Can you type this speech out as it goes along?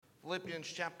Philippians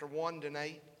chapter 1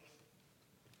 tonight.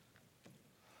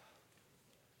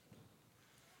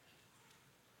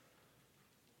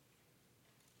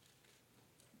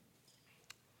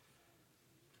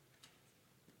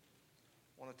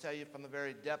 I want to tell you from the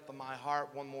very depth of my heart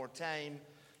one more time,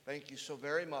 thank you so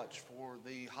very much for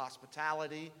the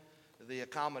hospitality, the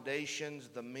accommodations,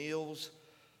 the meals.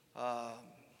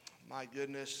 My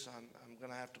goodness, I'm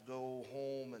going to have to go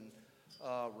home and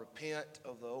repent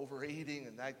of the overeating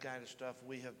and that kind of stuff.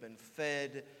 We have been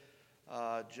fed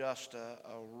just a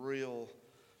real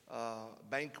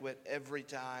banquet every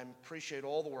time. Appreciate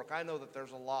all the work. I know that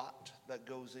there's a lot that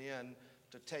goes in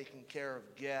to taking care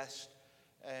of guests,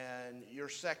 and you're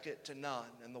second to none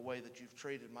in the way that you've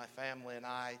treated my family and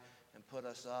I and put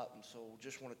us up. And so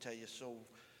just want to tell you so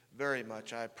very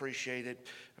much. I appreciate it.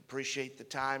 Appreciate the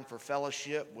time for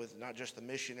fellowship with not just the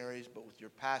missionaries, but with your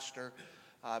pastor.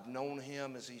 I've known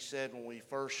him, as he said, when we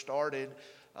first started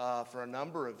for a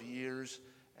number of years,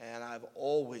 and I've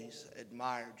always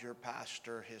admired your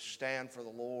pastor, his stand for the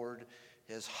Lord,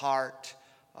 his heart.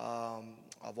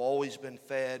 I've always been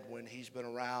fed when he's been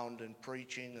around and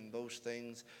preaching and those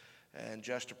things, and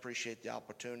just appreciate the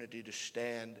opportunity to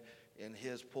stand in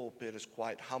his pulpit is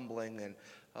quite humbling. And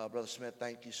Brother Smith,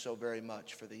 thank you so very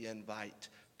much for the invite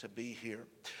to be here.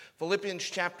 Philippians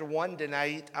chapter 1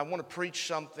 tonight, I want to preach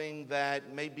something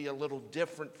that may be a little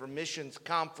different from Missions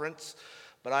Conference,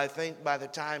 but I think by the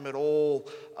time it all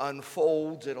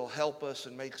unfolds, it'll help us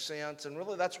and make sense. And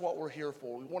really that's what we're here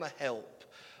for. We want to help.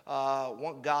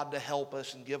 Want God to help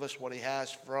us and give us what he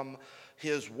has from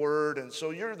his word. And so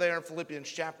you're there in Philippians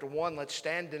chapter 1. Let's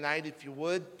stand tonight if you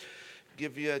would.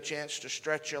 Give you a chance to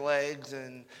stretch your legs,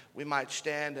 and we might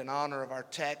stand in honor of our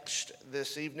text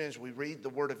this evening as we read the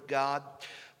word of God.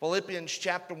 Philippians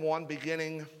chapter 1,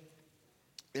 beginning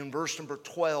in verse number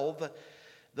 12.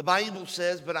 The Bible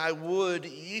says, "But I would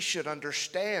ye should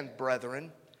understand,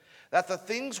 brethren, that the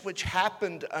things which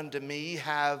happened unto me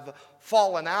have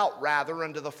fallen out rather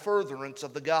unto the furtherance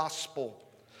of the gospel,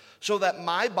 so that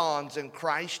my bonds in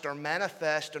Christ are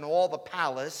manifest in all the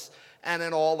palace and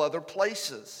in all other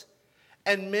places.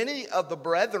 And many of the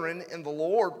brethren in the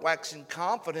Lord, waxing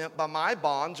confident by my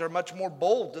bonds, are much more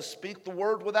bold to speak the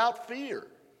word without fear.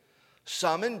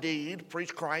 Some indeed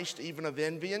preach Christ even of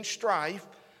envy and strife,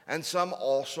 and some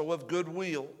also of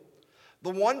goodwill. The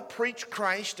one preached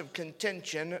Christ of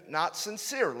contention, not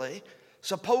sincerely,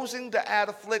 supposing to add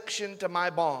affliction to my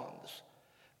bonds,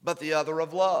 but the other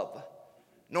of love,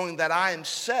 knowing that I am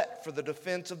set for the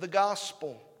defense of the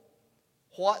gospel.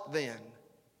 What then?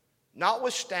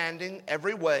 Notwithstanding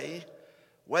every way,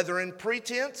 whether in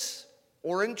pretense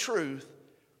or in truth,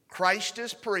 Christ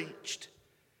is preached,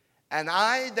 and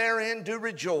I therein do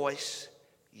rejoice,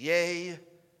 yea,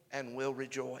 and will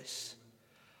rejoice."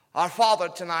 Our Father,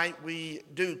 tonight we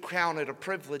do count it a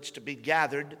privilege to be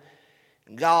gathered.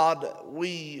 God,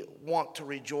 we want to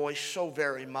rejoice so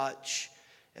very much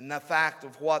in the fact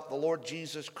of what the Lord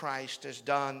Jesus Christ has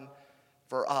done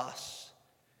for us.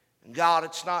 And God,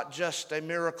 it's not just a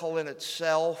miracle in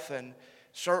itself, and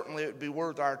certainly it would be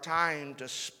worth our time to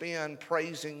spend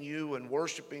praising you and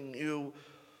worshiping you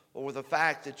over the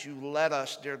fact that you let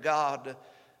us, dear God,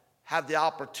 have the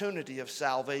opportunity of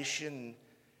salvation,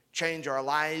 change our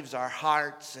lives, our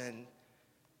hearts. And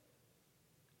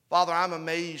Father, I'm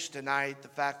amazed tonight the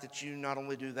fact that you not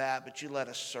only do that, but you let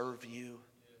us serve you.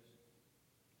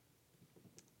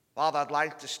 Father, I'd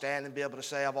like to stand and be able to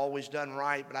say I've always done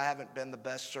right, but I haven't been the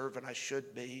best servant I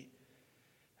should be.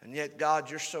 And yet, God,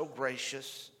 you're so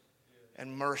gracious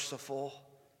and merciful.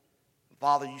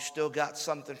 Father, you still got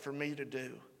something for me to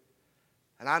do.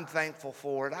 And I'm thankful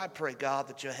for it. I pray, God,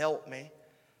 that you'll help me.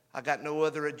 I got no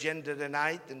other agenda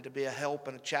tonight than to be a help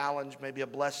and a challenge, maybe a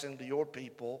blessing to your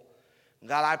people. And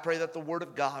God, I pray that the word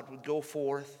of God would go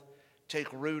forth,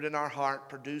 take root in our heart,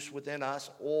 produce within us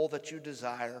all that you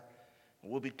desire.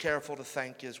 We'll be careful to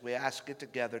thank you as we ask it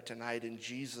together tonight in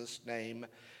Jesus' name.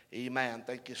 Amen.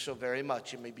 Thank you so very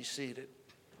much. You may be seated.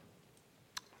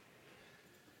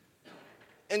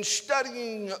 In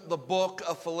studying the book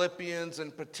of Philippians,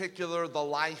 in particular the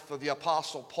life of the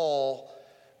Apostle Paul,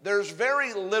 there's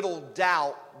very little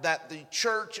doubt that the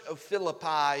church of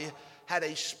Philippi had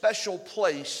a special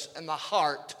place in the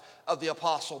heart of the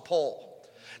Apostle Paul.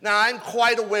 Now, I'm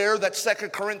quite aware that 2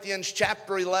 Corinthians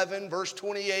chapter 11, verse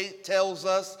 28 tells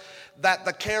us that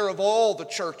the care of all the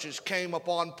churches came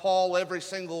upon Paul every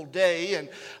single day, and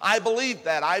I believe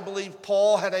that. I believe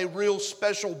Paul had a real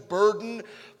special burden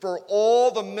for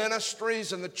all the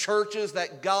ministries and the churches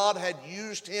that God had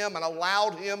used him and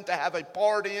allowed him to have a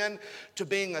part in, to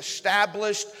being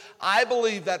established. I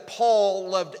believe that Paul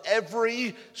loved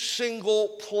every single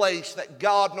place that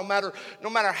God, no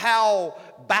matter how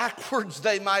backwards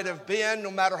they might have been,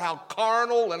 no matter how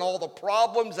carnal and all the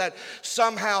problems that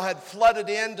somehow had flooded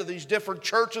into these different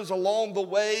churches along the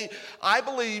way, I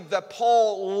believe that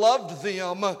Paul loved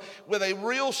them with a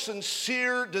real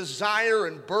sincere desire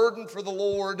and burden for the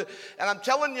Lord. And I'm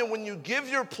telling you, when you give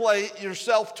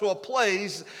yourself to a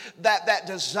place, that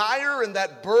desire and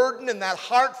that burden and that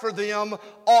heart for them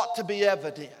ought to be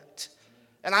evident.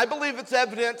 And I believe it's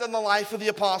evident in the life of the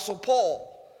Apostle Paul.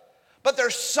 But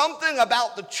there's something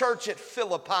about the church at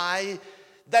Philippi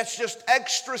that's just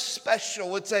extra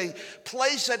special. It's a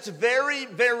place that's very,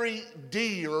 very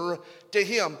dear to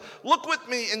him. Look with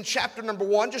me in chapter number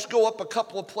 1. Just go up a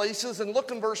couple of places and look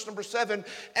in verse number 7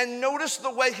 and notice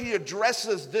the way he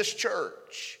addresses this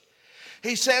church.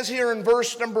 He says here in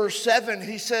verse number 7,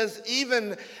 he says,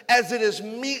 even as it is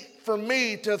meet for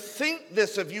me to think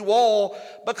this of you all,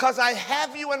 because I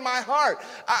have you in my heart.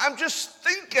 I'm just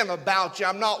thinking about you.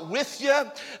 I'm not with you.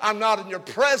 I'm not in your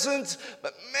presence.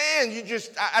 But man,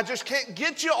 I just can't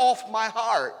get you off my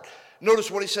heart. Notice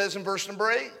what he says in verse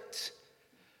number 8.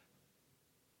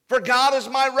 For God is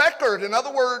my record. In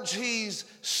other words, he's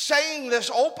saying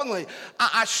this openly.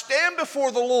 I stand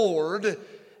before the Lord,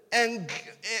 and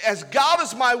as God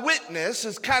is my witness,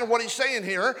 is kind of what he's saying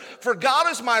here. For God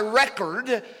is my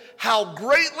record, how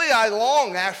greatly I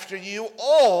long after you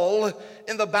all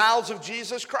in the bowels of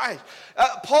Jesus Christ.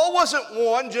 Paul wasn't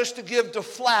one just to give to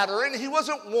flatter, and he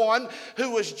wasn't one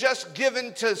who was just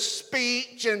given to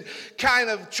speech and kind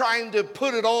of trying to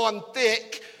put it on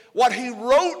thick. What he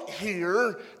wrote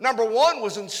here, number one,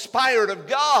 was inspired of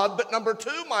God, but number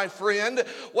two, my friend,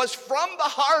 was from the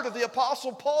heart of the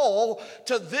Apostle Paul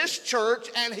to this church,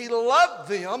 and he loved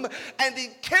them, and he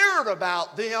cared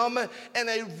about them in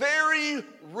a very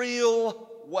real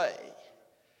way.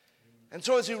 And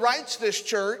so as he writes this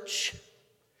church,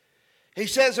 he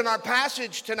says in our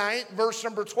passage tonight, verse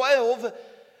number 12,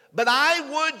 but I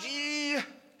would ye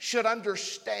should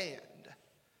understand.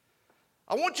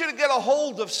 I want you to get a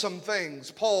hold of some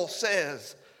things, Paul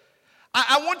says.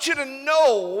 I want you to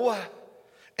know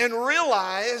and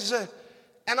realize,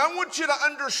 and I want you to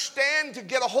understand, to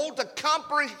get a hold, to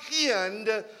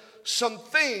comprehend some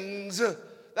things that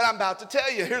I'm about to tell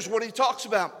you. Here's what he talks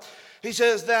about. He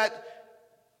says that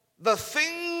the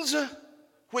things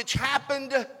which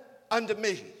happened unto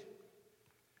me.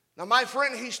 Now, my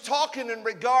friend, he's talking in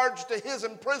regards to his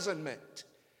imprisonment.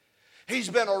 He's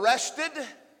been arrested.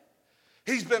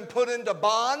 He's been put into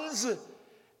bonds,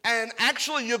 and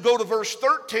actually you go to verse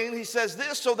 13, he says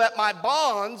this, so that my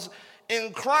bonds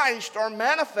in Christ are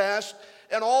manifest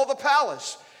in all the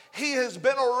palace. He has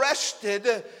been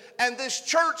arrested, and this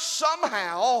church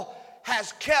somehow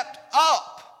has kept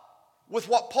up with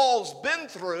what Paul's been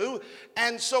through,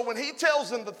 and so when he tells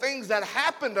them the things that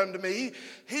happened unto me,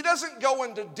 he doesn't go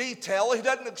into detail, he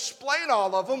doesn't explain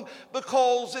all of them,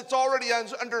 because it's already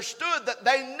understood that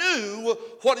they knew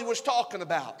what he was talking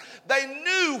about. They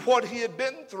knew what he had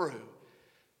been through.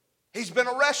 He's been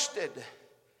arrested.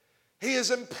 He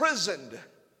is imprisoned.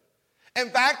 In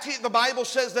fact, the Bible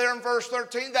says there in verse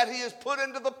 13 that he is put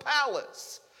into the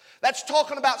palace. That's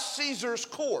talking about Caesar's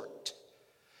court.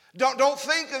 Don't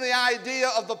think in the idea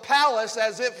of the palace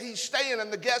as if he's staying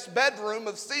in the guest bedroom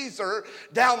of Caesar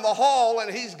down the hall and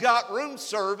he's got room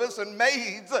service and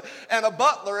maids and a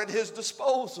butler at his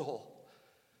disposal.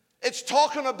 It's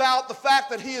talking about the fact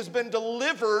that he has been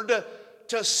delivered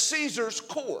to Caesar's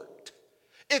court.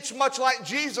 It's much like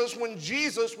Jesus when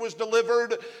Jesus was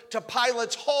delivered to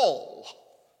Pilate's hall.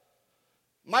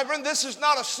 My friend, this is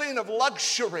not a scene of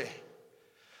luxury.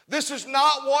 This is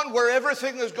not one where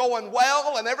everything is going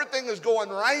well and everything is going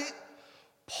right.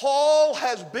 Paul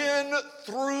has been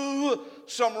through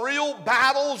some real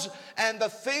battles, and the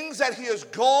things that he has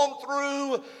gone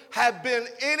through have been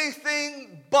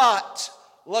anything but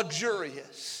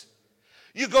luxurious.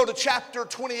 You go to chapter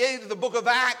 28 of the book of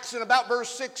Acts, and about verse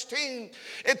 16,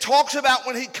 it talks about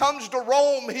when he comes to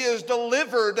Rome, he is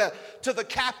delivered to the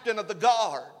captain of the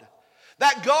guard.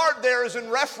 That guard there is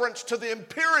in reference to the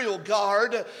imperial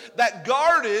guard that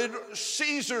guarded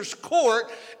Caesar's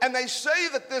court, and they say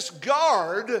that this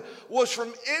guard was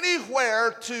from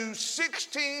anywhere to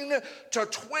 16 to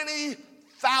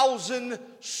 20,000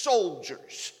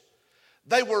 soldiers.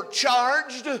 They were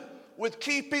charged with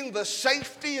keeping the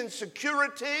safety and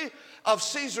security of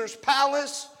Caesar's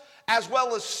palace, as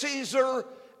well as Caesar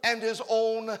and his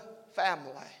own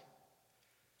family.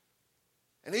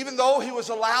 And even though he was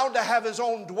allowed to have his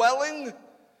own dwelling,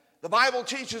 the Bible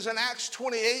teaches in Acts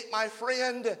 28, my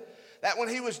friend, that when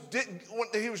he was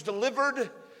delivered,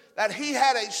 that he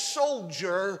had a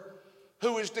soldier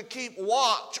who was to keep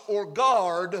watch or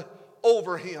guard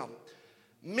over him.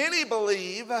 Many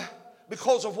believe,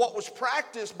 because of what was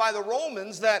practiced by the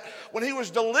Romans, that when he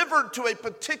was delivered to a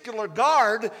particular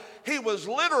guard, he was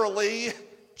literally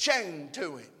chained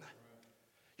to him.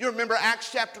 You remember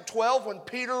Acts chapter 12 when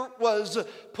Peter was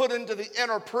put into the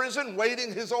inner prison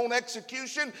waiting his own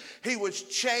execution? He was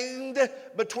chained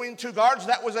between two guards.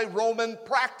 That was a Roman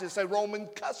practice, a Roman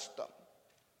custom.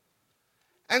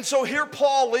 And so here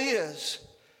Paul is,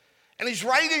 and he's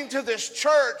writing to this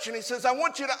church, and he says, I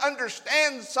want you to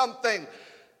understand something.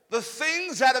 The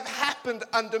things that have happened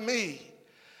unto me.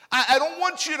 I don't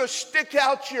want you to stick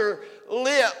out your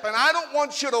lip, and I don't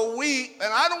want you to weep,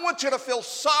 and I don't want you to feel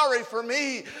sorry for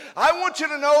me. I want you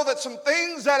to know that some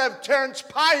things that have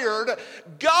transpired,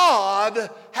 God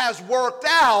has worked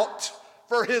out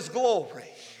for his glory.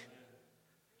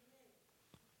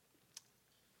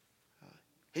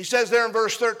 He says there in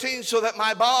verse 13, so that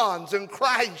my bonds in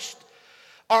Christ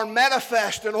are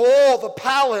manifest in all the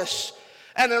palace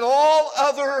and in all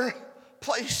other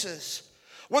places.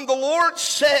 When the Lord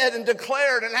said and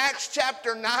declared in Acts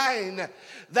chapter 9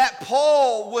 that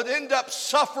Paul would end up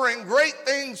suffering great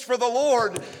things for the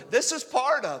Lord, this is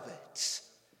part of it.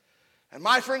 And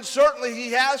my friend, certainly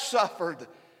he has suffered.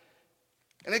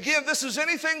 And again, this is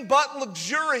anything but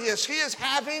luxurious. He is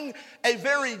having a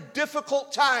very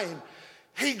difficult time.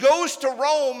 He goes to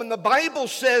Rome, and the Bible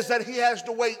says that he has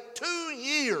to wait 2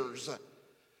 years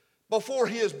before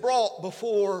he is brought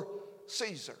before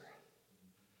Caesar.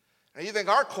 Now, you think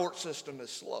our court system is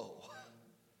slow.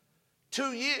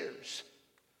 2 years.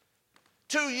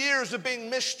 2 years of being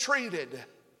mistreated,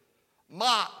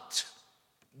 mocked,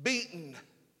 beaten,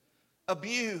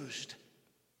 abused.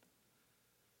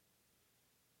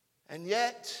 And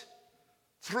yet,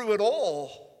 through it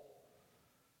all,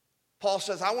 Paul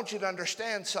says, I want you to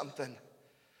understand something.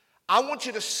 I want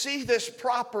you to see this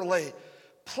properly.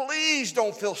 Please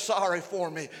don't feel sorry for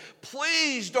me.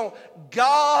 Please don't.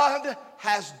 God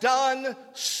has done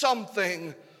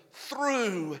something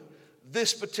through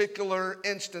this particular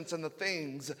instance and the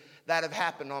things that have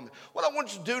happened on me. What I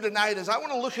want you to do tonight is I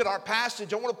want to look at our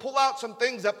passage. I want to pull out some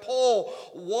things that Paul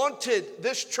wanted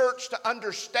this church to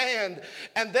understand.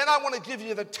 And then I want to give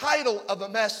you the title of the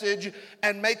message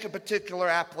and make a particular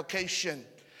application.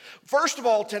 First of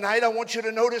all, tonight, I want you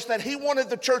to notice that he wanted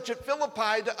the church at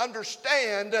Philippi to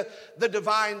understand the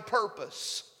divine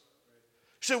purpose.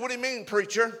 So what do you mean,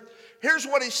 preacher? Here's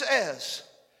what he says.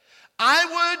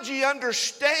 I would ye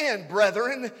understand,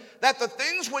 brethren, that the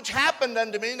things which happened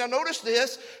unto me, now notice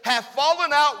this, have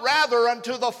fallen out rather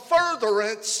unto the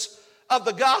furtherance of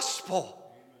the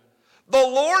gospel. The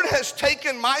Lord has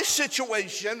taken my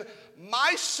situation,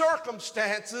 my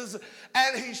circumstances,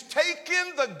 and he's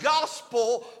taken the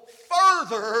gospel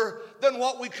further than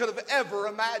what we could have ever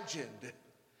imagined.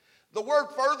 The word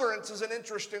furtherance is an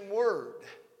interesting word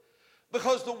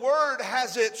because the word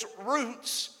has its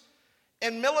roots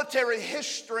in military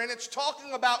history, and it's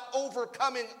talking about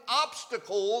overcoming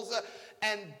obstacles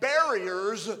and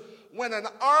barriers when an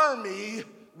army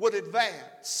would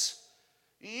advance.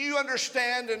 You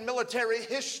understand in military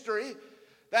history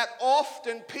that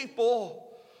often people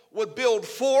would build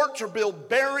forts or build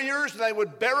barriers. They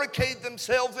would barricade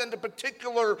themselves into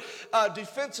particular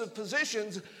defensive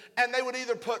positions, and they would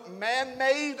either put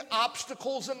man-made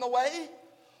obstacles in the way,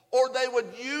 or they would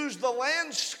use the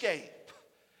landscape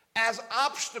as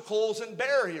obstacles and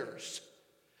barriers.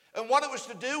 And what it was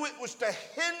to do, it was to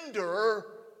hinder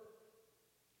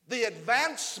the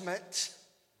advancement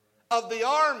of the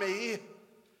army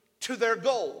to their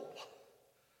goal.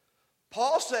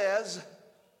 Paul says,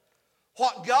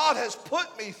 what God has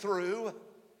put me through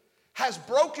has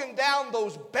broken down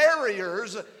those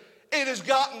barriers. It has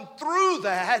gotten through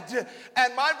that.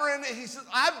 And my friend, he says,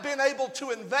 I've been able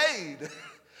to invade.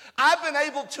 I've been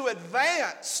able to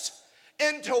advance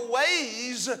into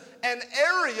ways and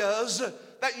areas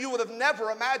that you would have never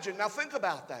imagined. Now think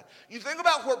about that. You think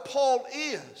about where Paul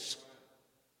is.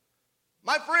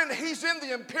 My friend, he's in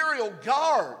the Imperial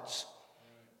Guards.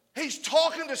 He's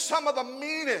talking to some of the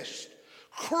meanest,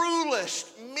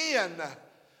 cruelest men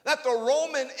that the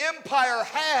Roman Empire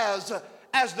has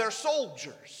as their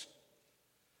soldiers.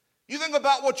 You think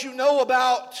about what you know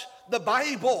about the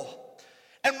Bible.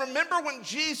 And remember when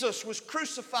Jesus was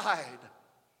crucified,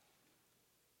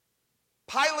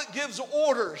 Pilate gives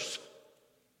orders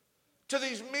to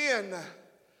these men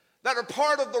that are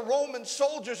part of the Roman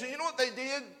soldiers. And you know what they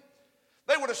did?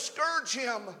 They would have scourged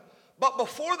him. But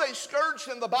before they scourged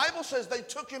him, the Bible says they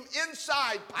took him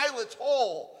inside Pilate's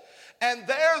hall. And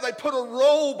there they put a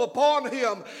robe upon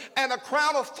him and a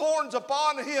crown of thorns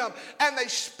upon him. And they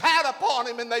spat upon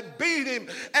him and they beat him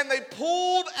and they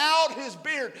pulled out his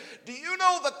beard. Do you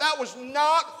know that that was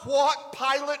not what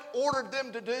Pilate ordered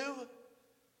them to do?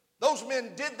 Those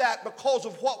men did that because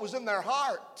of what was in their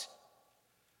heart.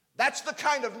 That's the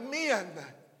kind of men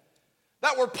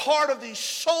that were part of these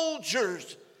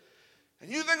soldiers.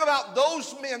 And you think about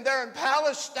those men there in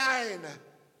Palestine,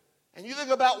 and you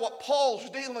think about what Paul's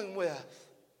dealing with.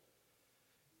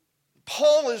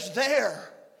 Paul is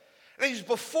there, and he's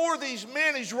before these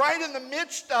men. He's right in the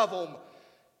midst of them.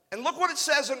 And look what it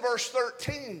says in verse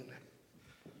 13.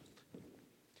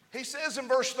 He says in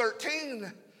verse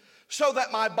 13, so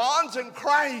that my bonds in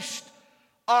Christ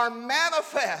are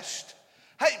manifest.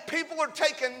 Hey, people are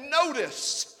taking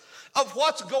notice of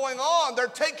what's going on. They're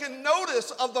taking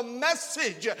notice of the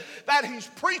message that he's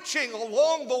preaching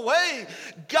along the way.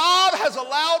 God has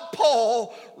allowed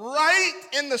Paul right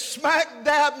in the smack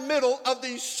dab middle of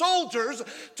these soldiers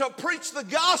to preach the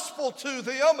gospel to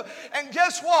them. And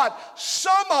guess what?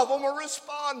 Some of them are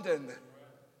responding.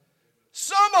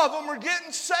 Some of them are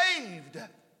getting saved.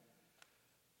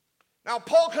 Now,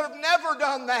 Paul could have never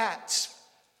done that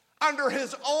under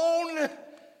his own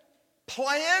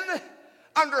plan,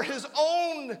 under his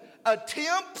own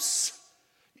attempts.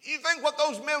 You think what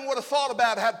those men would have thought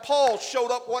about had Paul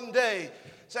showed up one day,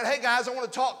 said, hey guys, I want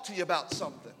to talk to you about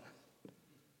something.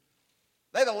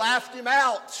 They'd have laughed him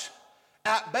out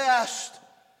at best,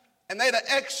 and they'd have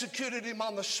executed him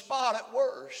on the spot at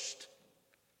worst.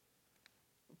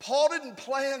 Paul didn't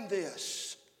plan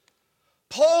this.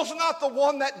 Paul's not the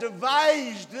one that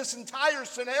devised this entire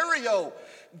scenario.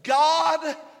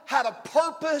 God had a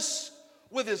purpose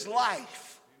with his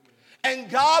life. And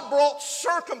God brought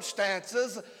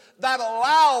circumstances that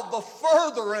allowed the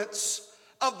furtherance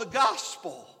of the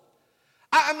gospel.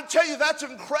 I'm going to tell you, that's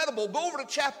incredible. Go over to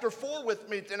chapter 4 with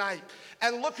me tonight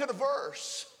and look at a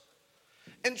verse.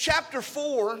 In chapter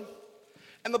 4,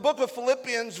 in the book of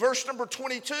Philippians, verse number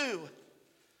 22,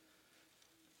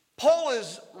 Paul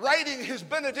is writing his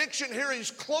benediction here. He's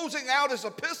closing out his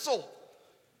epistle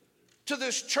to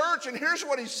this church, and here's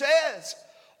what he says.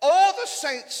 All the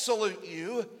saints salute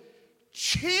you,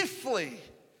 chiefly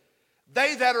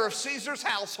they that are of Caesar's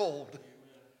household.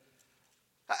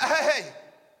 Hey,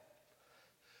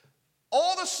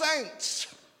 all the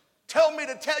saints tell me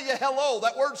to tell you hello.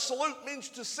 That word salute means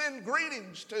to send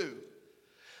greetings to.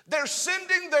 They're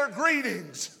sending their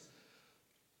greetings.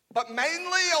 But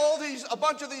mainly a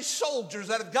bunch of these soldiers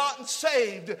that have gotten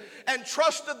saved and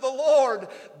trusted the Lord,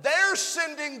 they're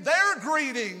sending their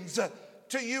greetings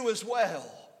to you as well.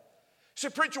 So,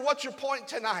 preacher, what's your point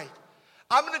tonight?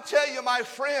 I'm going to tell you, my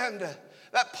friend,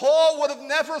 that Paul would have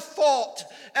never thought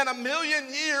in a million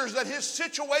years that his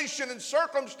situation and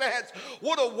circumstance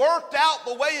would have worked out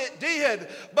the way it did.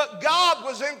 But God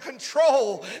was in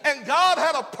control, and God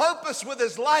had a purpose with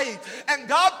his life, and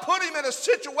God put him in a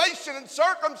situation and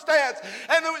circumstance,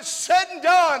 and it was said and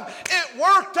done. It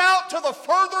worked out to the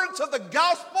furtherance of the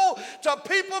gospel, to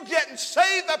people getting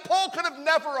saved that Paul could have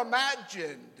never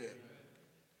imagined.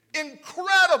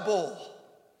 Incredible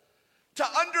to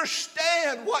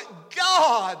understand what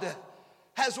God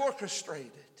has orchestrated.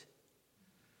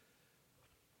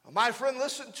 My friend,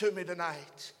 listen to me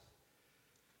tonight.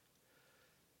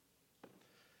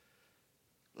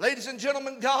 Ladies and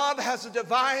gentlemen, God has a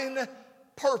divine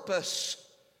purpose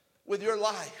with your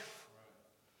life.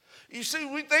 You see,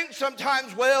 we think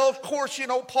sometimes, well, of course,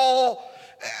 Paul,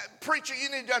 preacher,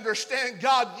 you need to understand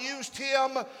God used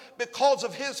him because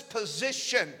of his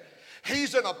position.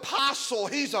 He's an apostle.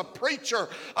 He's a preacher.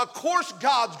 Of course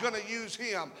God's going to use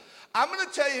him. I'm going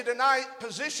to tell you tonight,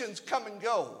 positions come and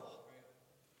go.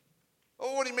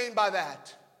 Oh, what do you mean by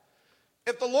that?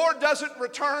 If the Lord doesn't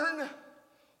return,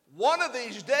 one of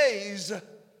these days,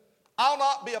 I'll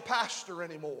not be a pastor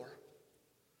anymore.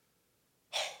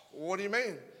 What do you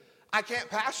mean? I can't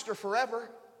pastor forever.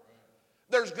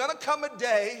 There's going to come a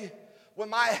day when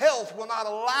my health will not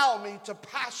allow me to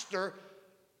pastor.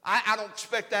 I don't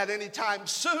expect that anytime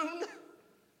soon.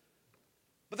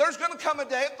 But there's going to come a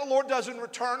day, if the Lord doesn't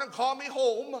return and call me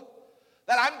home,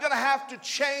 that I'm going to have to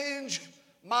change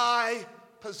my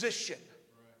position.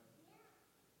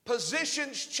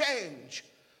 Positions change.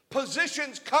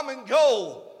 Positions come and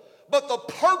go. But the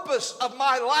purpose of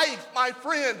my life, my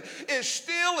friend, is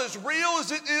still as real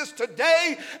as it is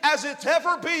today as it's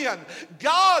ever been.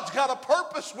 God's got a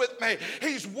purpose with me.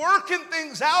 He's working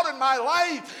things out in my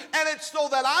life, and it's so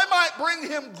that I might bring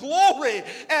Him glory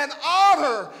and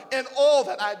honor in all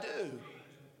that I do.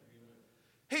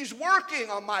 He's working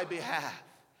on my behalf,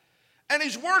 and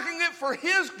He's working it for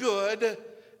His good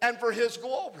and for His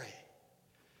glory.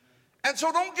 And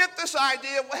so don't get this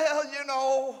idea,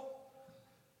 well,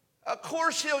 of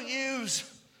course He'll use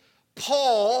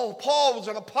Paul. Paul was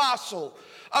an apostle.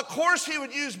 Of course He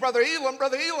would use Brother Elam.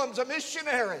 Brother Elam's a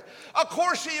missionary. Of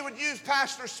course He would use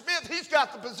Pastor Smith. He's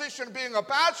got the position of being a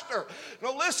pastor.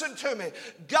 Now listen to me.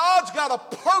 God's got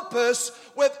a purpose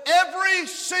with every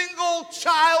single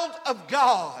child of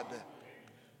God.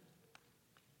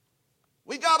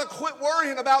 We got to quit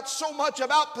worrying about so much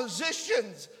about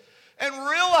positions and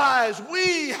realize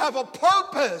we have a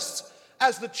purpose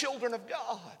as the children of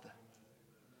God.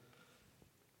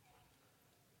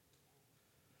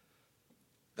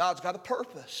 God's got a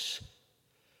purpose.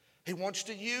 He wants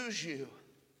to use you.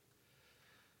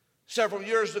 Several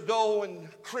years ago in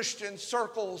Christian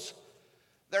circles,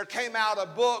 there came out a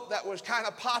book that was kind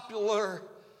of popular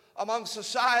among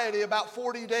society about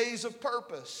 40 Days of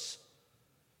Purpose.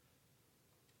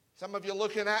 Some of you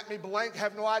looking at me blank,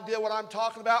 have no idea what I'm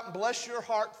talking about, and bless your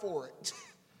heart for it.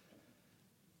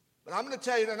 But I'm going to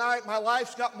tell you tonight, my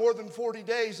life's got more than 40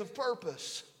 days of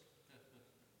purpose.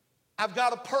 I've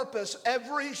got a purpose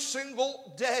every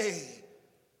single day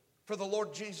for the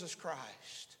Lord Jesus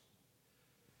Christ.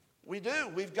 We do.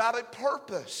 We've got a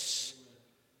purpose.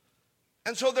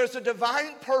 And so there's a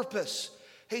divine purpose.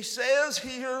 He says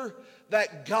here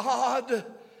that God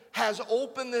has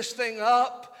opened this thing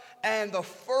up and the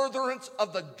furtherance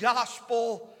of the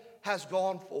gospel has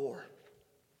gone forth.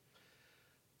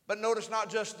 But notice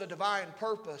not just the divine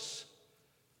purpose.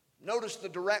 Notice the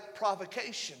direct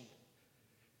provocation.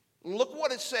 Look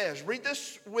what it says. Read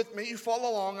this with me. You follow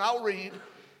along. I'll read.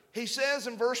 He says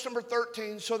in verse number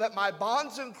 13, so that my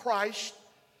bonds in Christ,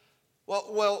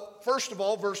 well, first of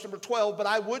all, verse number 12, but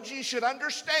I would ye should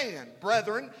understand,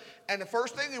 brethren, and the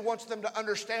first thing he wants them to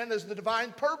understand is the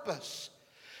divine purpose.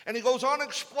 And he goes on and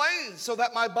explains, so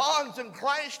that my bonds in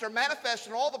Christ are manifest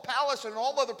in all the palace and in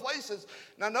all other places.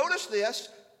 Now notice this,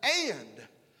 and.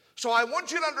 So I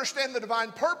want you to understand the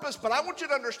divine purpose, but I want you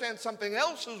to understand something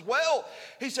else as well.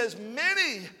 He says,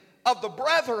 many of the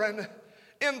brethren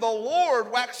in the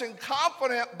Lord, waxing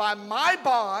confident by my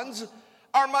bonds,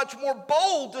 are much more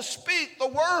bold to speak the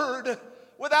word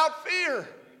without fear.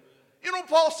 You know what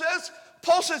Paul says?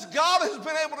 Paul says God has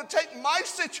been able to take my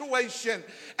situation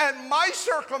and my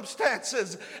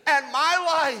circumstances and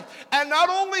my life, and not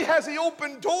only has He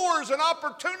opened doors and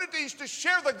opportunities to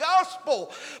share the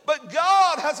gospel, but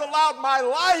God has allowed my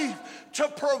life to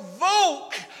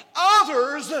provoke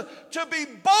others to be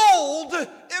bold in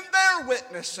their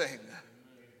witnessing.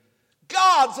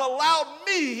 God's allowed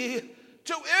me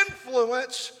to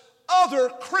influence other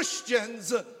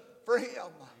Christians for Him.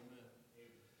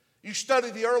 You study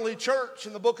the early church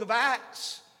in the book of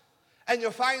Acts, and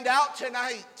you'll find out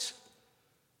tonight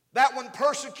that when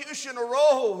persecution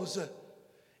arose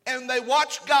and they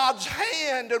watched God's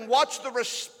hand and watched the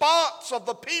response of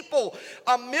the people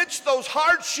amidst those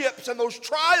hardships and those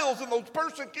trials and those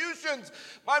persecutions,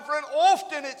 my friend,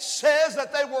 often it says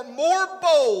that they were more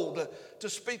bold to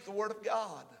speak the word of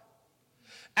God.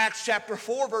 Acts chapter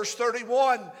 4, verse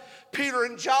 31, Peter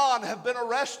and John have been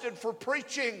arrested for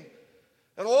preaching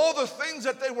and all the things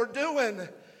that they were doing.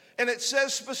 And it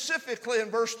says specifically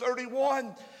in verse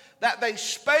 31 that they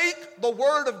spake the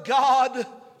word of God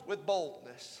with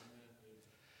boldness.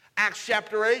 Acts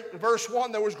chapter 8, verse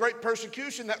 1, there was great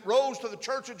persecution that rose to the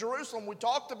church of Jerusalem. We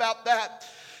talked about that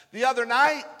the other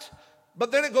night.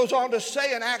 But then it goes on to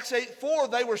say in Acts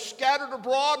 8:4, they were scattered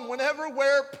abroad and went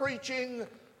everywhere preaching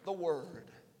the word.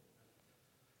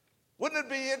 Wouldn't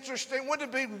it be interesting?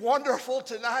 Wouldn't it be wonderful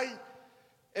tonight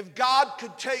if God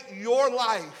could take your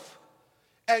life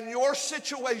and your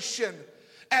situation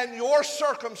and your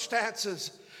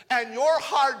circumstances and your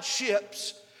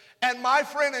hardships and, my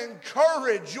friend,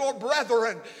 encourage your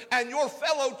brethren and your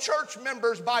fellow church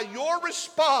members by your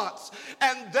response,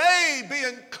 and they be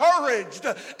encouraged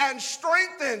and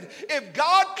strengthened. If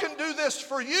God can do this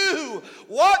for you,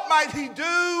 what might He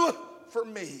do for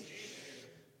me?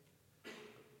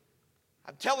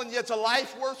 I'm telling you, it's a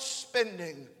life worth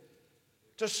spending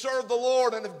to serve the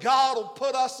Lord, and if God will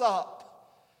put us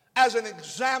up as an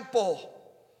example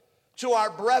to our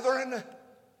brethren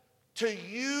to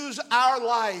use our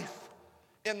life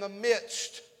in the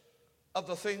midst of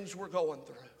the things we're going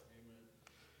through.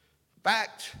 In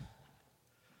fact,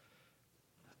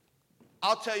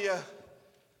 I'll tell you,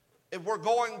 if we're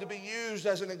going to be used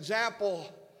as an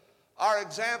example, our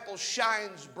example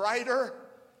shines brighter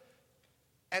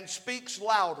and speaks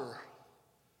louder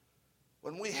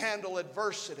when we handle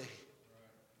adversity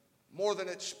more than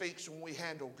it speaks when we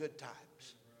handle good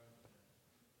times.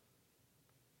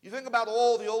 You think about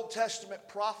all the Old Testament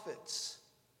prophets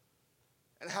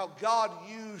and how God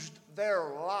used their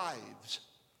lives,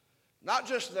 not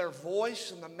just their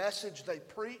voice and the message they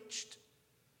preached,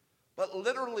 but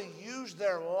literally used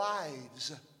their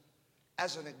lives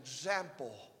as an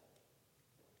example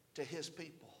to his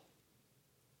people.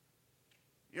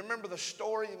 You remember the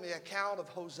story in the account of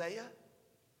Hosea?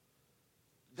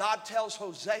 God tells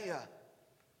Hosea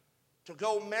to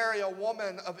go marry a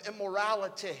woman of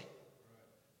immorality.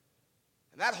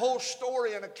 And that whole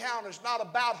story and account is not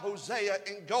about Hosea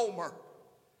and Gomer.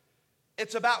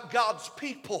 It's about God's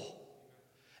people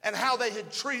and how they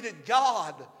had treated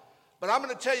God. But I'm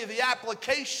going to tell you the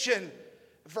application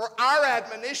for our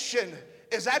admonition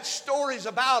is that story's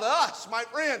about us, my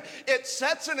friend. It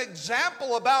sets an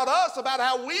example about us, about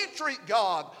how we treat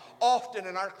God often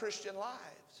in our Christian lives.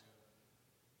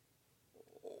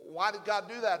 Why did God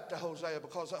do that to Hosea?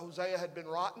 Because Hosea had been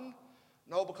rotten?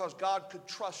 No, because God could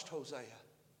trust Hosea.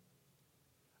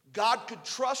 God could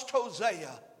trust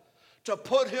Hosea to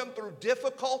put him through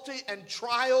difficulty and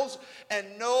trials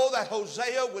and know that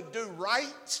Hosea would do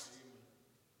right.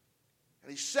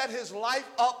 And he set his life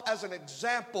up as an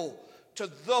example to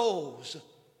those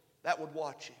that would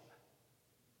watch him.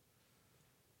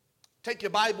 Take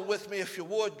your Bible with me if you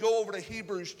would. Go over to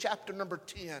Hebrews chapter number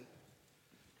 10.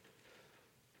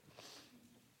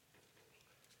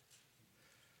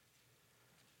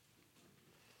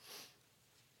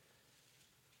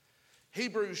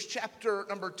 Hebrews chapter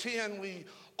number 10, we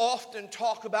often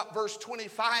talk about verse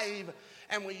 25,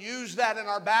 and we use that in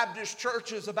our Baptist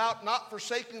churches about not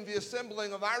forsaking the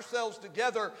assembling of ourselves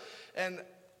together. And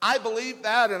I believe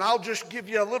that, and I'll just give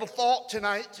you a little thought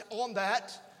tonight on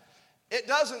that. It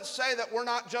doesn't say that we're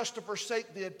not just to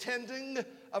forsake the attending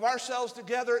of ourselves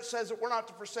together. It says that we're not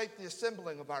to forsake the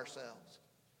assembling of ourselves.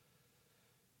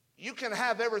 You can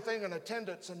have everything in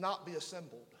attendance and not be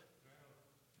assembled.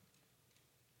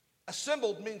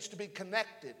 Assembled means to be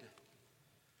connected.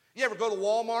 You ever go to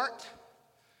Walmart,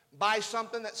 buy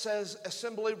something that says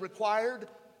assembly required?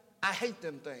 I hate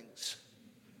them things.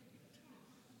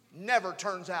 Never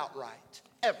turns out right,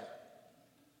 ever.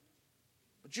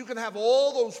 But you can have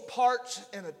all those parts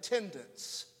in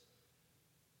attendance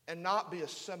and not be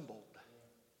assembled.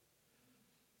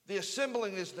 The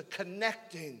assembling is the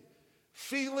connecting,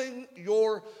 feeling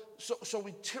your, so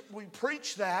we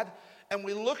preach that. And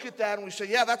we look at that and we say,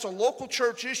 yeah, that's a local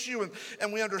church issue,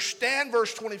 and we understand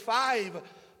verse 25.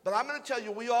 But I'm going to tell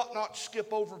you, we ought not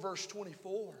skip over verse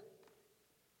 24.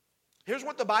 Here's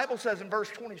what the Bible says in verse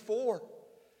 24.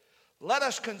 Let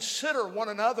us consider one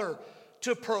another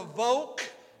to provoke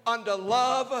unto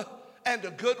love and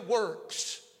to good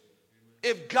works.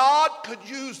 If God could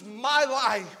use my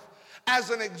life as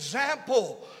an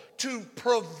example to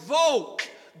provoke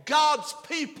God's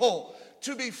people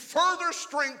to be further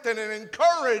strengthened and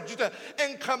encouraged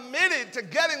and committed to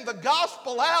getting the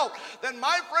gospel out, then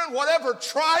my friend, whatever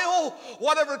trial,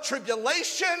 whatever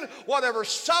tribulation, whatever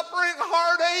suffering,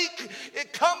 heartache,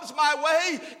 it comes my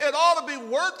way, it ought to be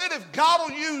worth it if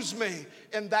God will use me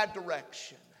in that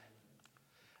direction.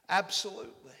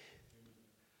 Absolutely.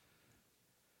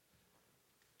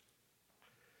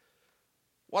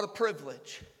 What a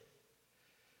privilege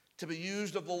to be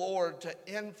used of the Lord to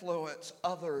influence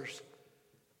others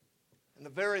and the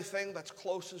very thing that's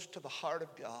closest to the heart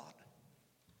of God.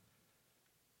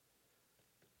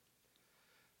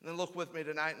 And then look with me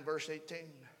tonight in verse 18.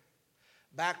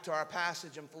 Back to our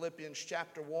passage in Philippians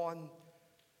chapter 1. And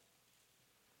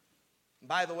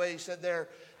by the way, he said there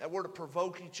that we're to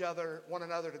provoke one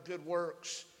another to good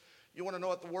works. You want to know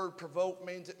what the word provoke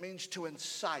means? It means to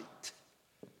incite.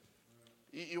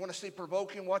 You want to see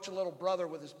provoking? Watch a little brother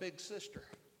with his big sister.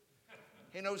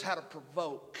 He knows how to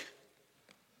provoke.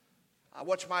 I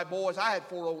watch my boys. I had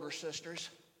 4 older sisters.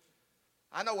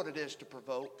 I know what it is to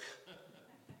provoke.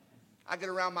 I get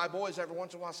around my boys every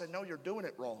once in a while and say, no, you're doing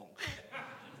it wrong.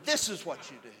 This is what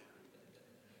you do.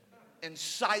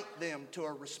 Incite them to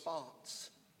a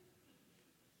response.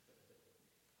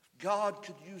 God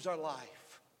could use our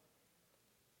life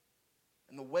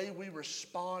and the way we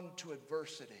respond to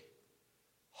adversity,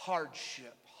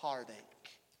 hardship, heartache,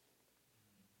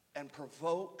 and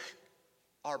provoke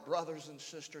our brothers and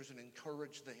sisters and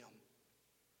encourage them.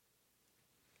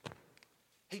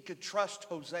 He could trust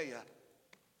Hosea.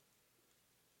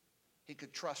 He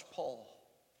could trust Paul.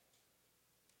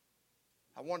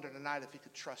 I wonder tonight if he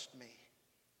could trust me.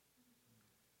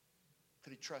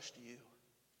 Could he trust you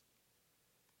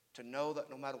to know that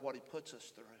no matter what he puts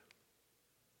us through,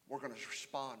 we're going to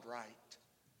respond right?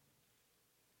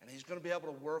 And he's going to be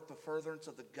able to work the furtherance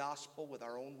of the gospel with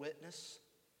our own witness.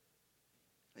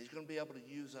 And he's going to be able to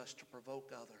use us to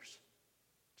provoke others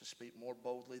to speak more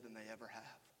boldly than they ever have.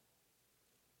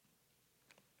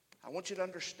 I want you to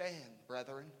understand,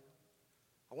 brethren.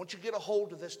 I want you to get a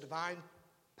hold of this divine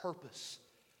purpose.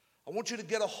 I want you to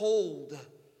get a hold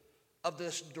of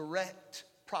this direct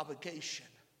provocation.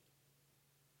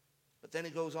 But then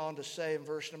he goes on to say in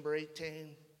verse number 18,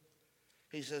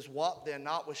 he says, what then,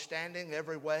 notwithstanding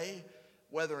every way,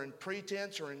 whether in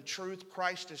pretense or in truth,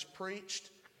 Christ is preached.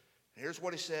 And here's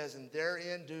what he says, and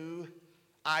therein do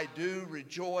I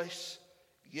rejoice,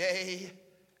 yea,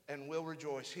 and will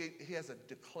rejoice. He has a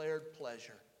declared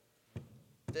pleasure.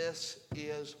 This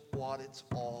is what it's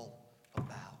all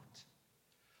about.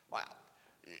 Wow.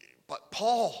 But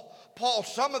Paul,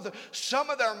 some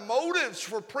of their motives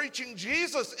for preaching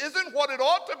Jesus isn't what it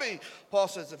ought to be. Paul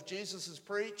says, if Jesus is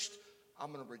preached,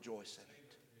 I'm going to rejoice in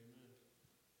it.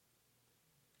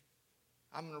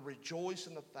 I'm going to rejoice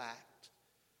in the fact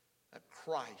that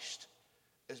Christ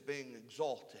is being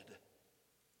exalted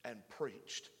and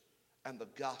preached, and the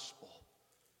gospel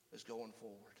is going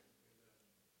forward.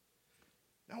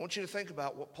 Now I want you to think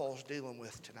about what Paul's dealing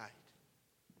with tonight.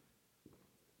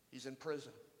 He's in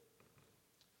prison.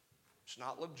 It's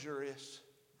not luxurious.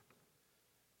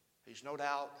 He's no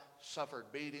doubt suffered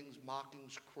beatings,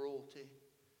 mockings, cruelty.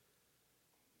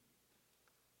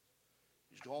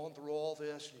 He's gone through all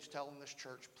this, and he's telling this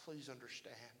church, please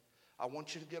understand. I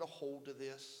want you to get a hold of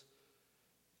this.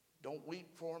 Don't weep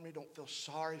for me. Don't feel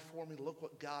sorry for me. Look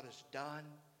what God has done.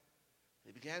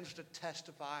 He begins to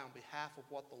testify on behalf of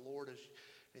what the Lord is.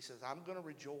 He says, I'm going to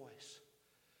rejoice.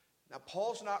 Now,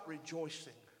 Paul's not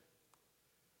rejoicing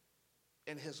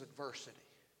in his adversity,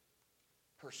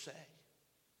 per se.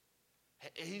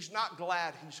 He's not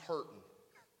glad he's hurting.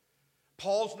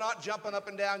 Paul's not jumping up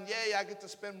and down, yay, I get to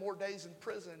spend more days in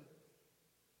prison.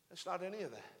 It's not any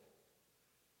of that.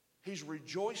 He's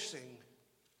rejoicing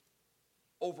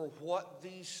over what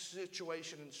these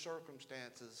situations and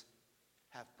circumstances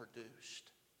have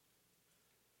produced.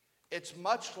 It's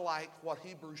much like what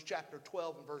Hebrews chapter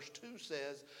 12 and verse 2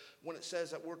 says, when it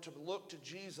says that we're to look to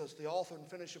Jesus, the author and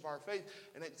finisher of our faith,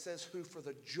 and it says, who for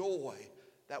the joy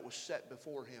that was set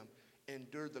before him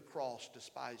endured the cross,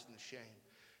 despising the shame.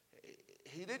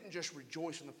 He didn't just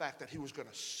rejoice in the fact that he was going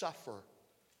to suffer,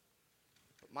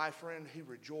 but my friend, he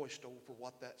rejoiced over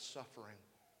what that suffering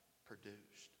produced.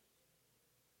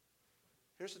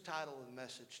 Here's the title of the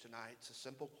message tonight. It's a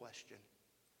simple question.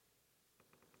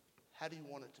 How do you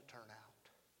want it to turn out?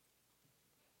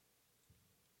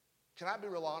 Can I be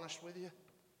real honest with you?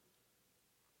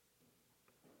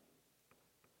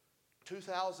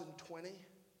 2020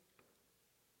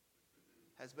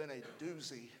 has been a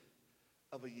doozy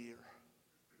of a year.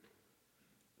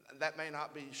 That may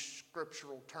not be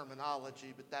scriptural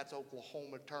terminology, but that's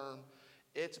Oklahoma term.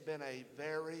 It's been a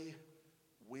very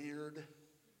weird,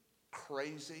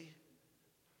 crazy,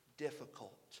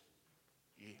 difficult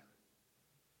year.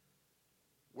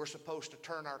 We're supposed to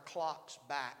turn our clocks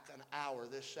back an hour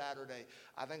this Saturday.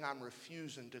 I think I'm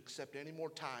refusing to accept any more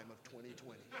time of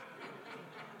 2020.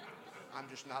 I'm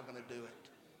just not going to do it.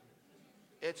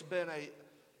 It's been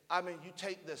you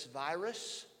take this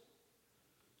virus,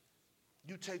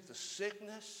 you take the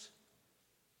sickness,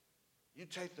 you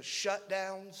take the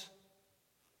shutdowns,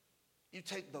 you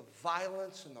take the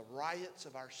violence and the riots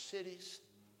of our cities,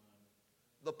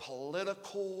 the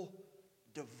political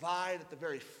divide at the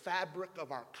very fabric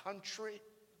of our country,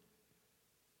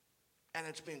 and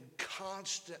it's been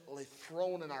constantly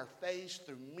thrown in our face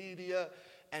through media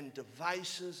and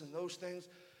devices and those things.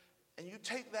 And you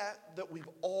take that we've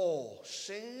all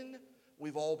seen,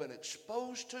 we've all been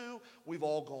exposed to, we've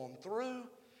all gone through,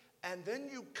 and then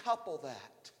you couple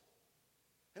that.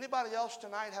 Anybody else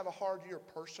tonight have a hard year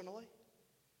personally?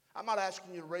 I'm not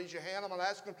asking you to raise your hand. I'm not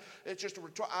asking, it's just a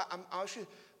rhetorical. I'm asking you,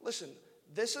 listen,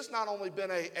 this has not only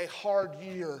been a hard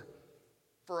year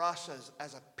for us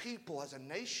as a people, as a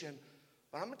nation,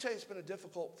 but I'm going to tell you it's been a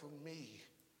difficult for me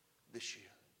this year.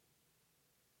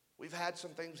 We've had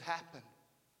some things happen,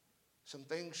 some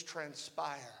things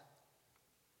transpire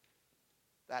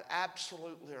that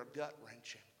absolutely are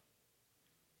gut-wrenching.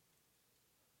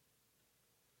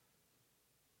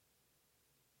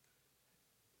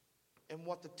 And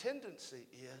what the tendency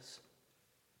is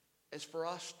for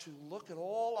us to look at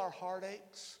all our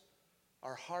heartaches,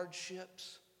 our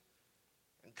hardships,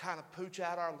 and kind of pooch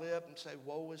out our lip and say,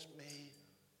 woe is me.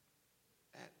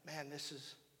 And man, this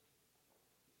is...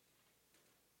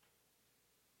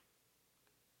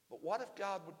 But what if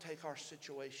God would take our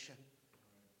situation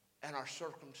and our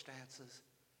circumstances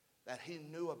that he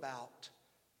knew about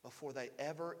before they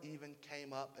ever even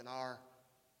came up in our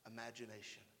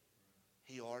imagination?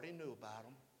 He already knew about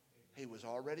them. He was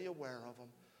already aware of them.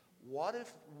 What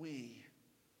if we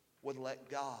would let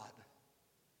God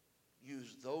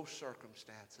use those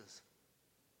circumstances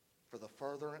for the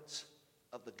furtherance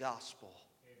of the gospel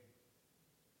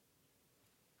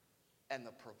and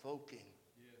the provoking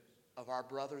of our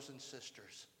brothers and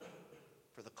sisters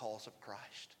for the cause of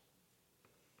Christ?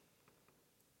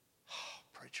 Oh,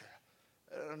 preacher,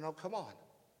 no, come on.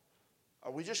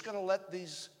 Are we just going to let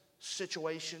these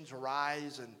situations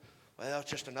arise and, well, it's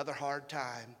just another hard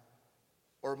time?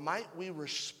 Or might we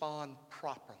respond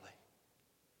properly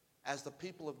as the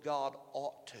people of God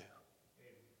ought to?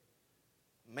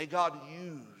 May God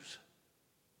use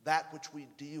that which we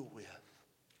deal with.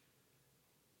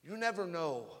 You never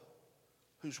know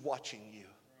who's watching you.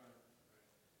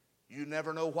 You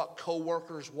never know what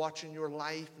coworker's watching your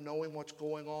life, knowing what's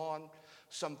going on,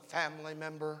 some family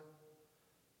member,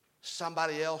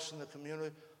 somebody else in the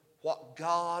community, what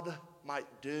God might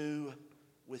do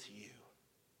with you.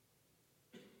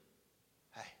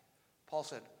 Hey, Paul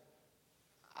said,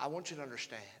 I want you to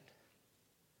understand,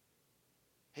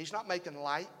 he's not making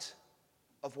light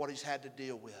of what he's had to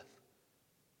deal with.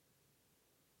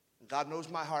 God knows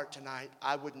my heart tonight.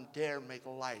 I wouldn't dare make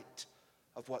light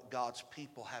of what God's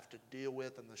people have to deal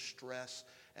with, and the stress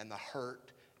and the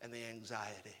hurt and the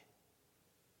anxiety.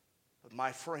 But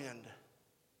my friend,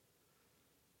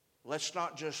 let's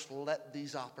not just let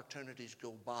these opportunities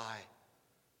go by.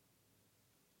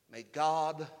 May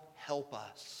God help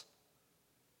us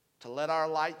to let our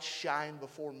light shine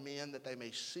before men, that they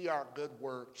may see our good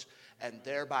works and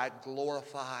thereby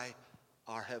glorify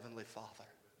our Heavenly Father.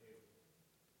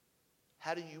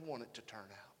 How do you want it to turn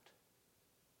out?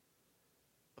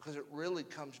 Because it really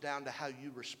comes down to how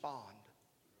you respond.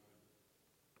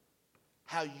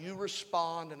 How you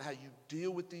respond and how you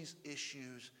deal with these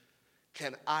issues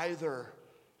can either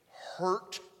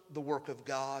hurt the work of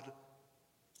God,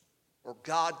 or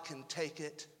God can take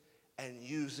it and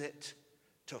use it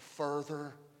to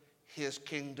further his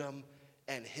kingdom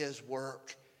and his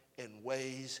work in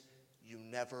ways you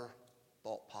never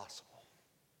thought possible.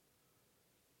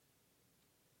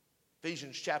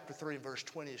 Ephesians chapter 3 and verse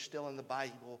 20 is still in the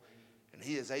Bible. And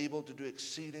he is able to do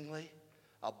exceedingly,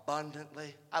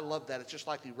 abundantly. I love that. It's just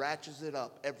like he ratchets it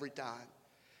up every time.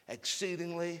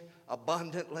 Exceedingly,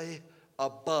 abundantly,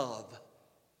 above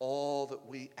all that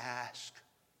we ask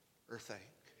or think.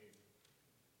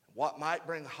 What might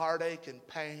bring heartache and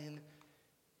pain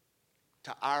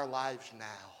to our lives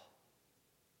now,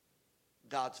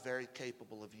 God's very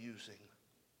capable of using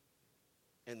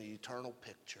in the eternal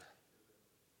picture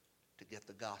to get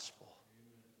the gospel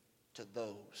to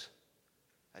those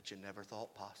that you never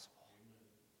thought possible.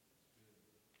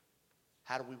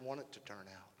 How do we want it to turn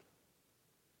out?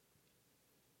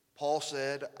 Paul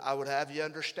said, I would have you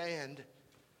understand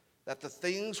that the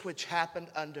things which happened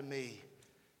unto me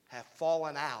have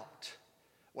fallen out.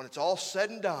 When it's all said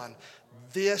and done,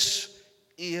 this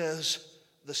is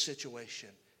the situation.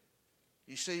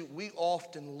 You see, we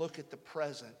often look at the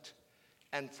present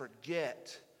and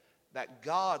forget that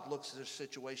God looks at the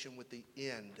situation with the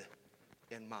end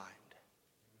in mind.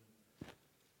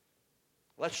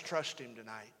 Let's trust him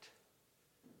tonight.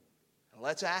 And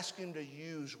let's ask him to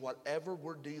use whatever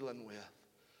we're dealing with,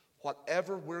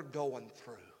 whatever we're going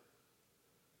through.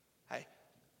 Hey,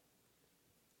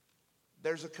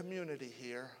 there's a community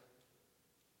here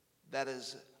that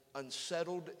is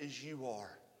unsettled as you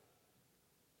are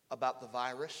about the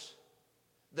virus.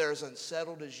 They're as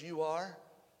unsettled as you are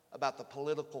about the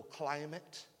political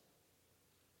climate.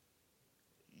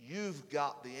 You've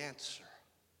got the answer.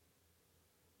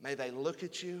 May they look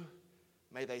at you,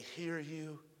 may they hear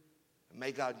you, and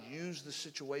may God use the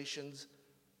situations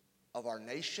of our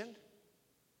nation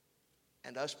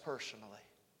and us personally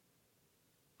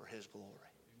for his glory.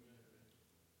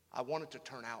 Amen. I want it to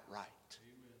turn out right.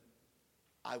 Amen.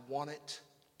 I want it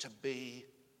to be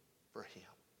for him.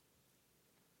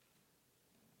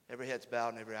 Every head's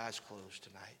bowed and every eye's closed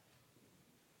tonight.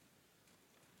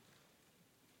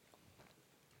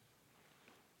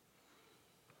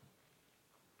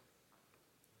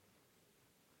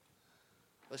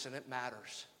 Listen, it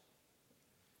matters.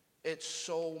 It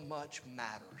so much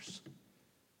matters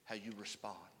how you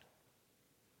respond.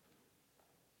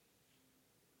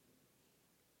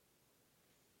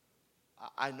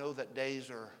 I know that days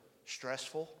are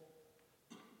stressful.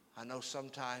 I know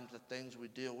sometimes the things we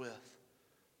deal with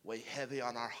weigh heavy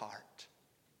on our heart.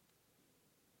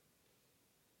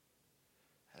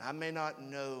 And I may not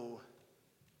know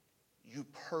you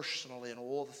personally and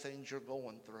all the things you're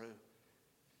going through.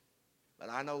 But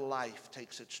I know life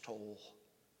takes its toll.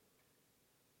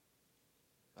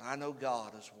 But I know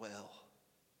God as well.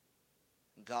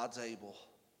 God's able.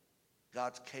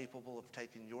 God's capable of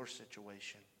taking your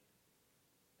situation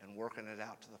and working it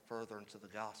out to the furtherance of the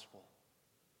gospel.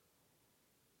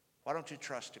 Why don't you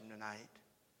trust him tonight?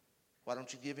 Why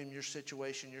don't you give him your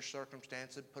situation, your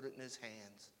circumstance, and put it in his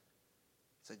hands?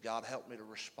 Say, God, help me to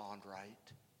respond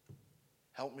right.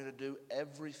 Help me to do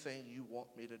everything you want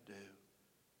me to do,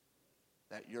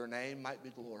 that your name might be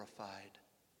glorified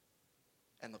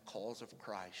and the cause of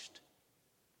Christ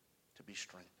to be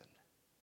strengthened.